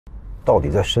到底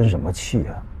在生什么气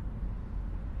啊？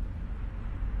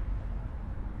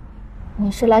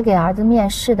你是来给儿子面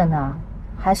试的呢，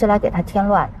还是来给他添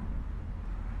乱的？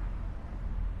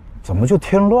怎么就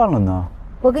添乱了呢？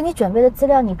我给你准备的资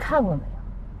料你看过没有？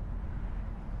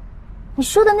你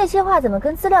说的那些话怎么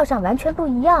跟资料上完全不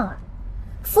一样啊？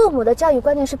父母的教育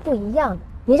观念是不一样的，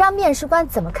你让面试官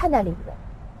怎么看待李文？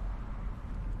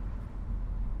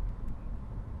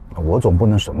我总不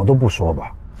能什么都不说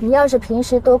吧？你要是平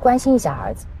时多关心一下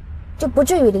儿子，就不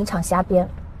至于临场瞎编。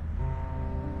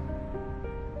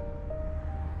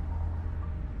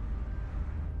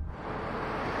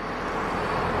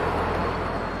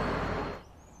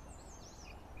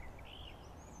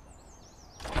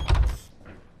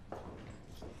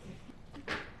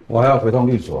我还要回趟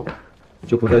律所，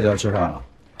就不在家吃饭了。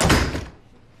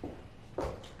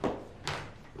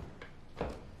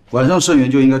晚上盛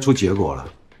元就应该出结果了，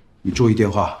你注意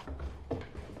电话。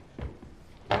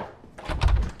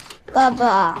爸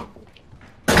爸，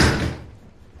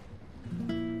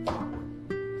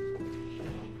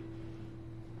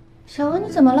小文，你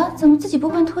怎么了？怎么自己不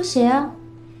换拖鞋啊？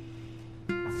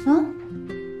啊？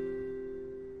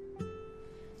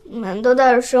你们都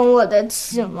在生我的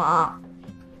气吗？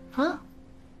啊？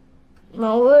你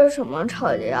们为什么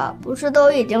吵架？不是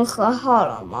都已经和好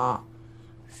了吗？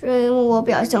是因为我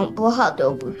表现不好，对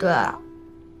不对？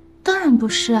当然不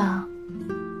是啊。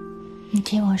你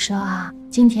听我说啊，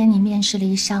今天你面试了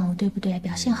一上午，对不对？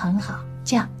表现很好，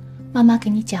这样妈妈给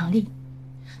你奖励，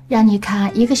让你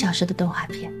看1个小时的动画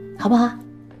片，好不好？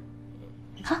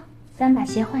好，咱把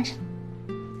鞋换上，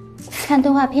看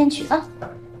动画片去啊。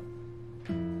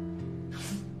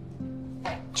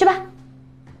去吧。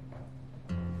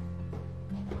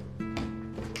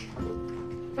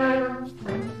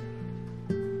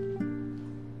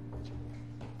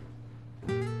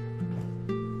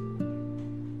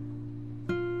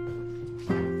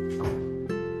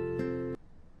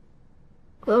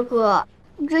哥哥，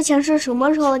你之前是什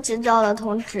么时候接到的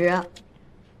通知？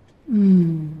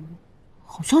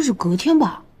好像是隔天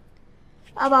吧。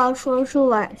爸爸说是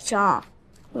晚上，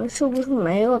我是不是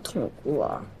没有通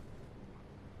过？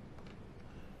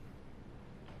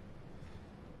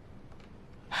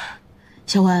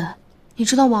小文，你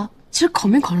知道吗？其实考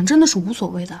没考上真的是无所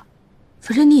谓的，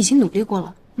反正你已经努力过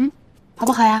了，好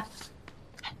不好呀？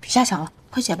别瞎想了，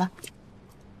快写吧。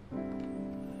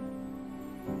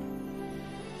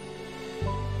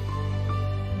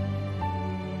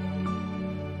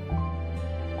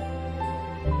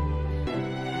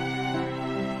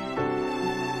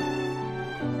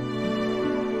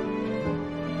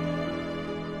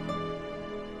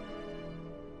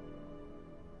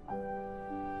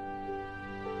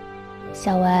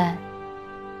小文，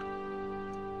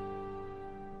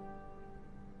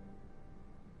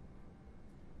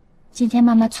今天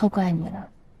妈妈错怪你了，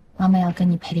妈妈要跟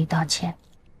你赔礼道歉。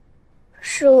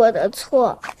是我的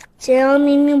错，贤阳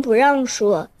明明不让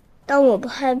说，但我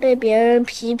怕被别人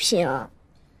批评。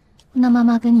那妈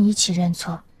妈跟你一起认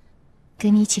错，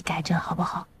跟你一起改正，好不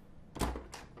好？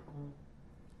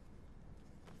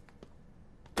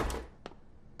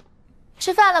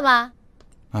吃饭了吗？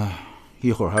哎，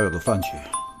一会儿还有个饭局，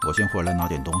我先回来拿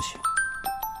点东西。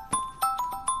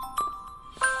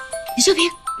李秀萍，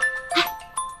哎，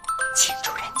秦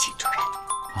主任，秦主任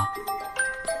啊！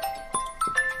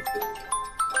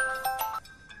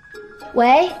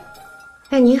喂，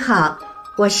哎，你好，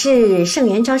我是盛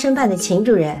元招生办的秦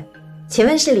主任，请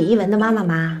问是李一文的妈妈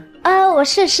吗？我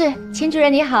是秦主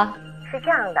任，你好。是这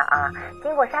样的啊，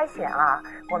经过筛选啊，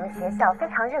我们学校非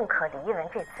常认可李一文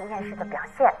这次面试的表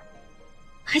现。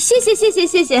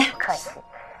谢谢。客气。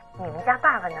你们家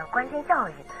爸爸呢关心教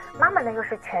育，妈妈呢又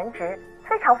是全职，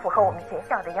非常符合我们学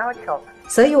校的要求。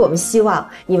所以我们希望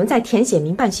你们在填写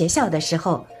民办学校的时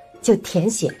候，就填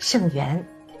写盛元。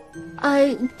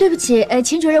对不起，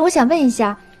秦主任，我想问一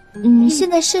下，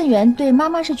现在盛元对妈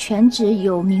妈是全职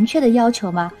有明确的要求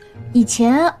吗？以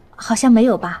前好像没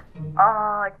有吧？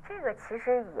这个其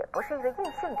实也不是一个硬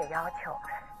性的要求，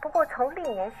不过从历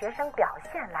年学生表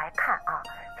现来看啊，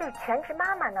这个全职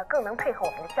妈妈呢更能配合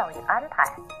我们的教育安排，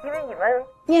因为你们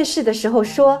面试的时候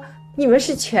说你们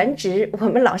是全职，我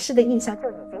们老师的印象就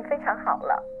已经非常好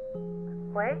了。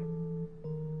喂。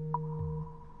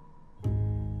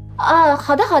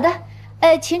好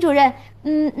的，秦主任，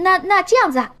那这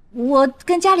样子啊，我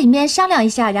跟家里面商量一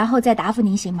下，然后再答复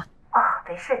您行吗？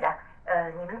没事的，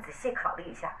你们仔细考虑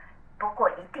一下，不过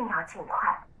一定要尽快。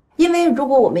因为如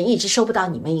果我们一直收不到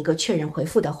你们一个确认回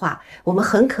复的话，我们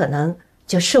很可能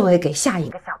就顺位给下一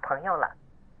个小朋友了，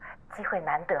机会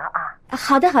难得啊。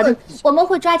好的，我们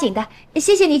会抓紧的，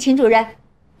谢谢你，秦主任。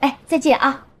再见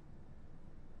啊。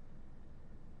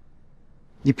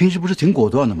你平时不是挺果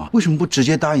断的吗？为什么不直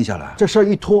接答应下来？这事儿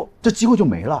一拖，这机会就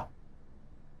没了。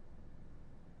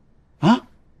啊？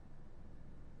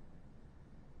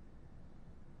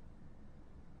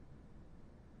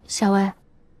小薇，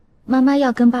妈妈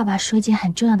要跟爸爸说一件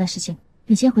很重要的事情，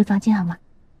你先回房间好吗？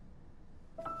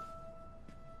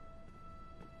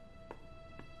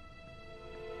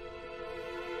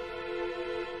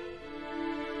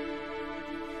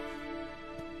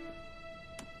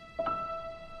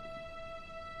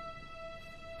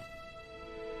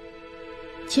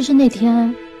其实那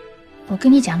天我跟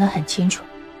你讲得很清楚，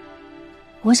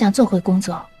我想做回工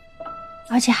作，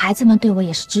而且孩子们对我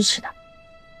也是支持的。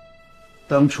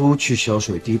当初去小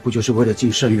水滴不就是为了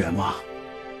进生源吗？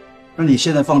那你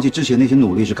现在放弃之前那些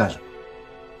努力是干什么？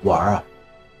玩啊？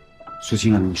苏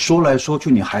青啊，你说来说去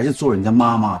你还是做人家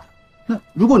妈妈的。那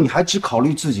如果你还只考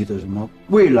虑自己的什么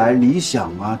未来理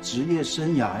想啊、职业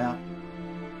生涯呀，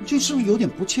你这是不是有点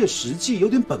不切实际，有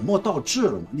点本末倒置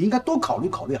了嘛？你应该多考虑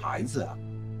考虑孩子啊。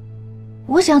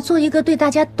我想做一个对大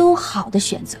家都好的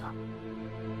选择。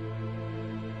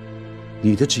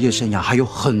你的职业生涯还有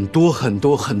很多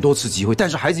次机会，但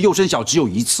是孩子又生小只有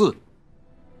一次，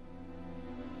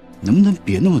能不能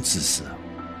别那么自私啊？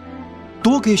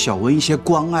多给小文一些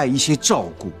关爱，一些照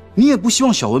顾。你也不希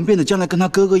望小文变得将来跟他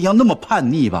哥哥一样那么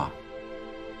叛逆吧？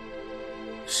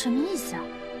什么意思啊？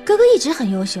哥哥一直很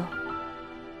优秀，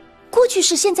过去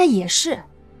是，现在也是。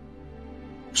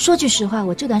说句实话，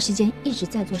我这段时间一直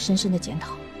在做深深的检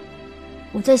讨。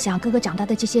我在想，哥哥长大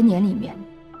的这些年里面，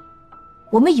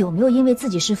我们有没有因为自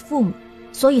己是父母，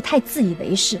所以太自以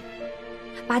为是，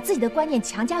把自己的观念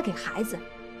强加给孩子？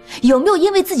有没有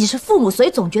因为自己是父母，所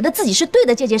以总觉得自己是对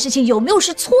的？这件事情有没有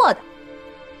是错的？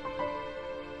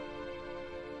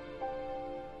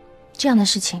这样的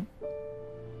事情，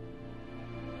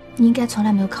你应该从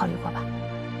来没有考虑过吧？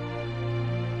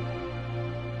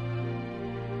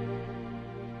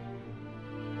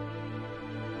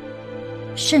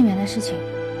盛远的事情，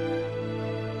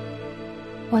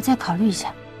我再考虑一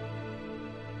下。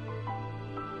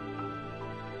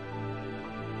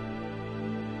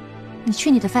你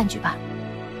去你的饭局吧。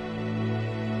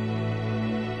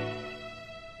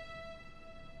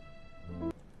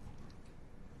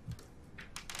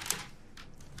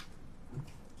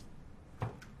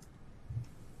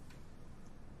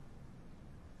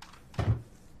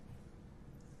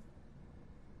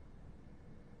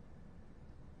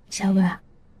小伟，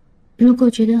如果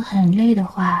觉得很累的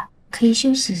话，可以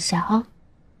休息一下啊。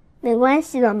没关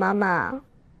系的，妈妈。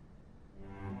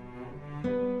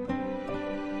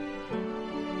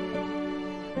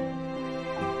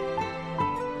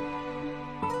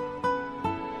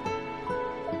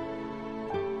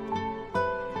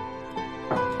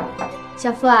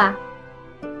小付啊，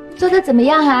做的怎么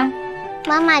样啊？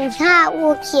妈妈，你看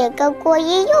我铁个锅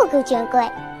也有个卷柜。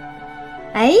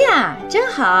哎呀，真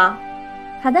好。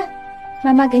好的，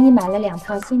妈妈给你买了2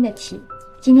套新的题。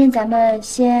今天咱们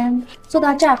先做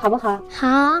到这儿，好不好？好，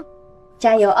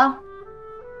加油啊！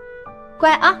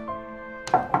乖啊！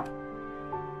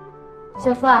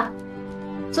小付啊，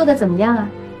做的怎么样啊？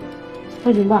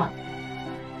不知道。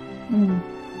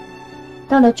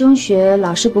到了中学，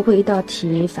老师不会一道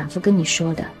题反复跟你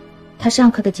说的，他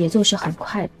上课的节奏是很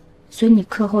快的，所以你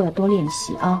课后要多练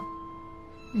习啊。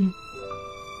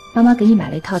妈妈给你买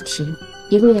了一套题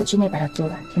，1个月之内把它做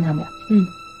完，听到没有？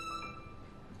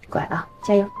乖啊，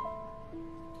加油！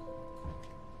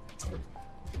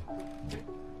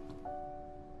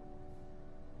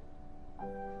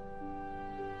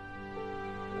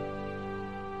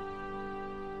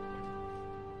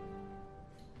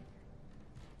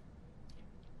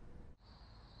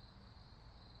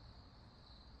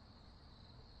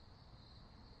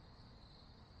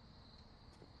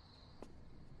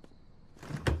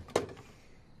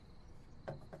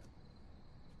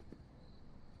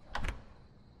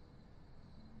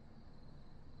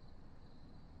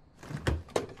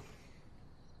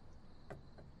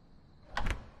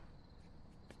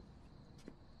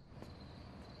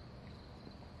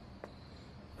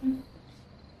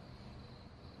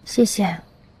谢谢。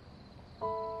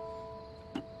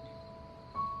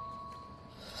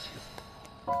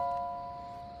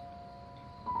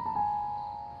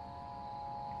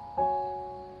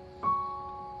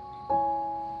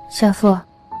小付，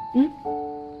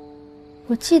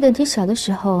我记得你小的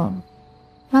时候，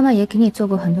妈妈也给你做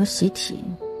过很多习题，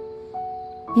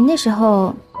你那时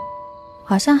候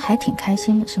好像还挺开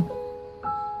心的，是吗？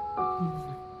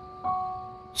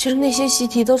其实那些习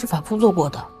题都是反复做过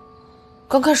的，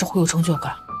刚开始会有成就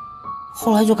感，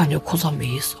后来就感觉枯燥没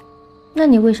意思了。那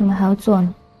你为什么还要做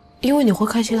呢？因为你会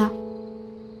开心啊。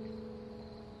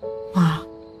妈，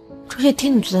这些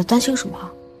天你是在担心什么？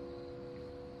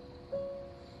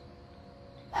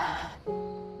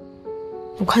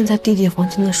看你在弟弟房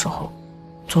间的时候，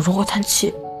总是会叹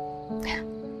气。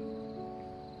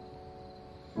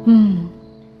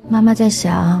妈妈在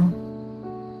想，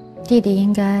弟弟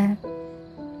应该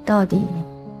到底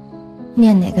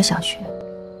念哪个小学？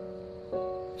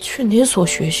去哪所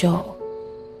学校，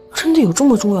真的有这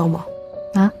么重要吗？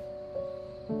啊？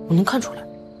我能看出来，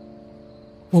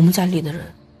我们家里的人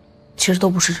其实都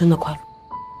不是真的快乐。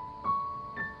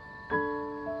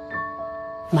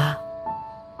妈，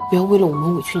不要为了我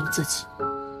们委屈你自己，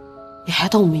你还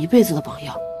当我们一辈子的榜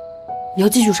样，你要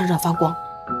继续闪闪发光。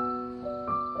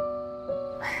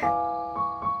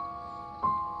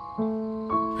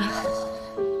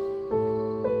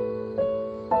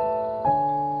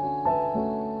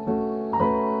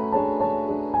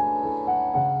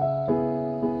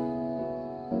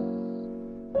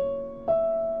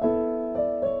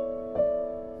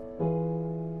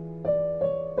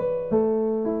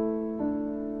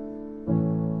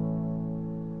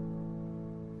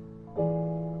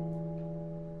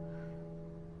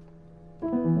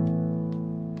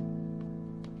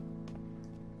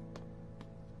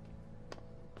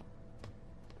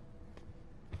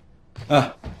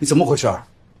哎，你怎么回事？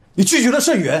你拒绝了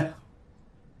盛元，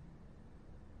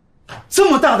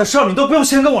这么大的事儿你都不用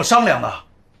先跟我商量的。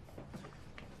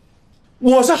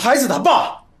我是孩子他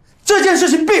爸，这件事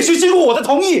情必须经过我的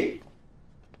同意。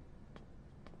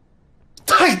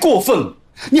太过分了，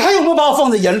你还有没有把我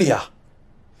放在眼里啊？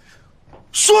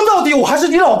说到底，我还是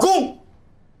你老公。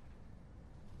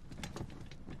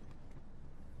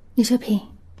李秀萍，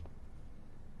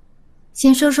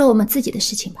先说说我们自己的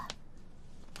事情吧。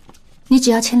你只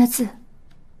要签了字，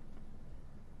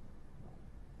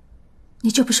你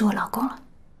就不是我老公了。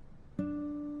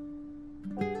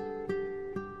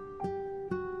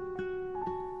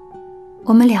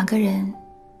我们两个人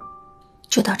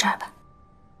就到这儿吧。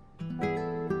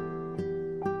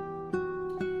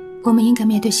我们应该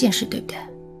面对现实，对不对？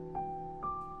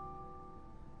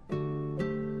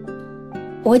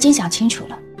我已经想清楚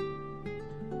了，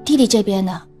弟弟这边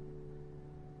呢，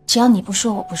只要你不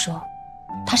说，我不说，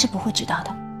他是不会知道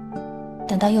的。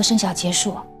等到幼升小结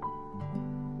束，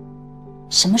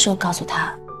什么时候告诉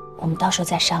他，我们到时候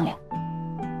再商量。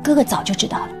哥哥早就知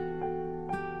道了，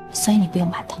所以你不用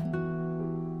瞒他。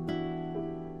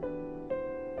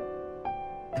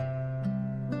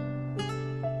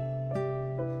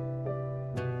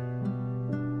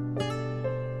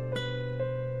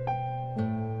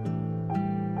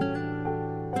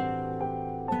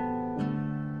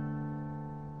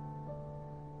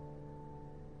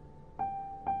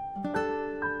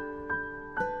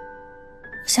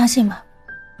相信吗？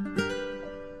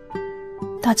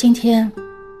到今天，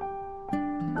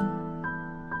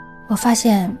我发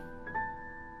现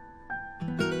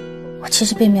我其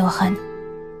实并没有恨你。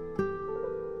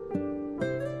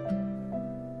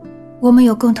我们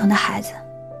有共同的孩子，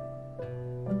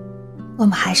我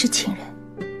们还是亲人，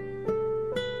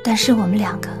但是我们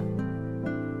两个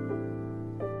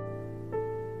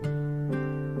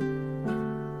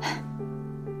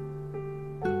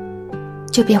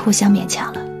就别互相勉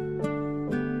强了。